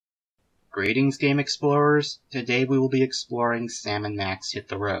Greetings, Game Explorers! Today we will be exploring Sam & Max Hit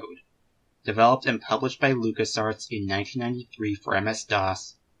the Road. Developed and published by LucasArts in 1993 for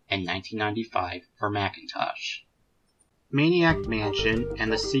MS-DOS and 1995 for Macintosh. Maniac Mansion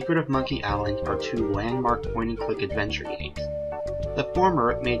and The Secret of Monkey Island are two landmark point-and-click adventure games. The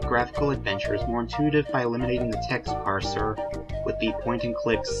former made graphical adventures more intuitive by eliminating the text parser with the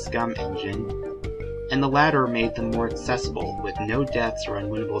point-and-click SCUM engine, and the latter made them more accessible with no deaths or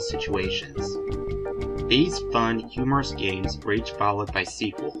unwinnable situations. These fun, humorous games were each followed by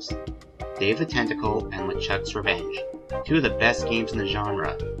sequels, Dave the Tentacle and LeChuck's Revenge, two of the best games in the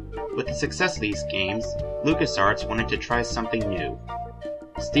genre. With the success of these games, LucasArts wanted to try something new.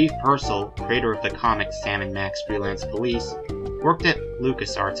 Steve Purcell, creator of the comic Sam & Max Freelance Police, worked at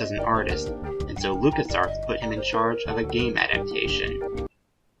LucasArts as an artist, and so LucasArts put him in charge of a game adaptation.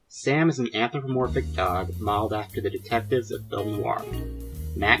 Sam is an anthropomorphic dog modeled after the detectives of film noir.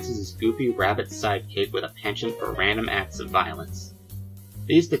 Max is his goofy rabbit sidekick with a penchant for random acts of violence.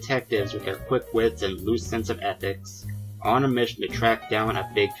 These detectives, with their quick wits and loose sense of ethics, are on a mission to track down a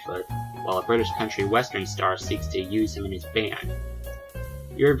Bigfoot, while a British country western star seeks to use him in his band.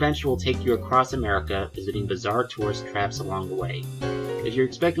 Your adventure will take you across America, visiting bizarre tourist traps along the way. If you're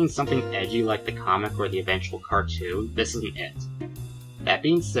expecting something edgy like the comic or the eventual cartoon, this isn't it. That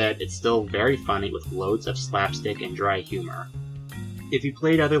being said, it's still very funny with loads of slapstick and dry humor. If you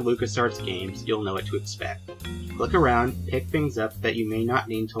played other LucasArts games, you'll know what to expect. Look around, pick things up that you may not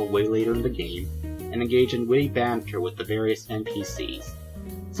need until way later in the game, and engage in witty banter with the various NPCs.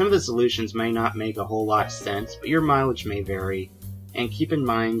 Some of the solutions may not make a whole lot of sense, but your mileage may vary, and keep in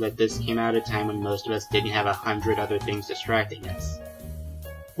mind that this came out at a time when most of us didn't have 100 other things distracting us.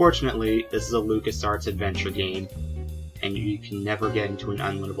 Fortunately, this is a LucasArts adventure game, and you can never get into an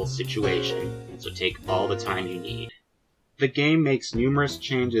unwinnable situation, so take all the time you need. The game makes numerous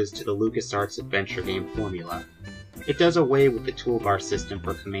changes to the LucasArts adventure game formula. It does away with the toolbar system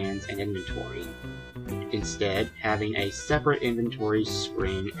for commands and inventory, instead having a separate inventory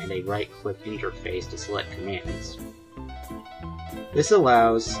screen and a right-click interface to select commands. This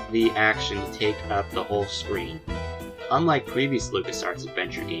allows the action to take up the whole screen. Unlike previous LucasArts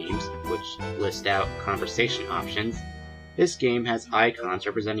adventure games, which list out conversation options, this game has icons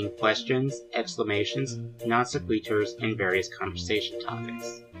representing questions, exclamations, non sequiturs, and various conversation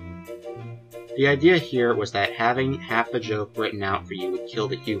topics. The idea here was that having half the joke written out for you would kill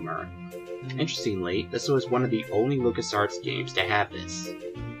the humor. Interestingly, this was one of the only LucasArts games to have this.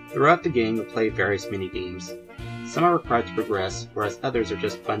 Throughout the game, you'll play various minigames. Some are required to progress, whereas others are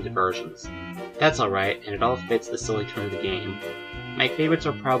just fun diversions. That's alright, and it all fits the silly tone of the game. My favorites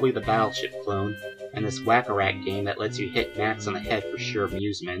are probably the Battleship clone, and this Whack-A-Rat game that lets you hit Max on the head for sheer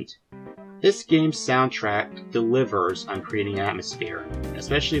amusement. This game's soundtrack delivers on creating atmosphere,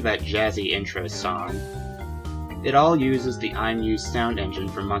 especially that jazzy intro song. It all uses the unused sound engine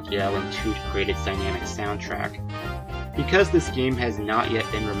from Monkey Island 2 to create its dynamic soundtrack. Because this game has not yet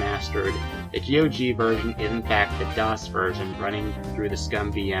been remastered, the GOG version is in fact the DOS version running through the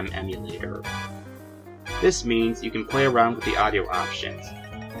SCUM VM emulator. This means you can play around with the audio options.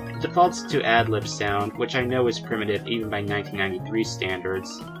 It defaults to ad-lib sound, which I know is primitive even by 1993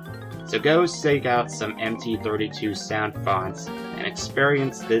 standards, so go seek out some MT32 sound fonts and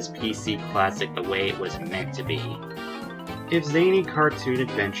experience this PC classic the way it was meant to be. If zany cartoon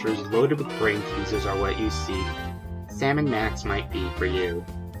adventures loaded with brain teasers are what you seek, Sam & Max might be for you.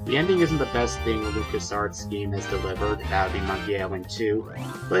 The ending isn't the best thing a LucasArts game has delivered, that would be Monkey Island 2,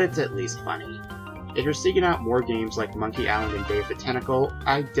 but it's at least funny. If you're seeking out more games like Monkey Island and Dave the Tentacle,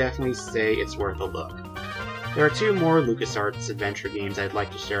 I'd definitely say it's worth a look. There are two more LucasArts adventure games I'd like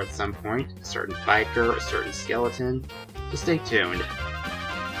to share at some point, a certain biker, a certain skeleton, so stay tuned.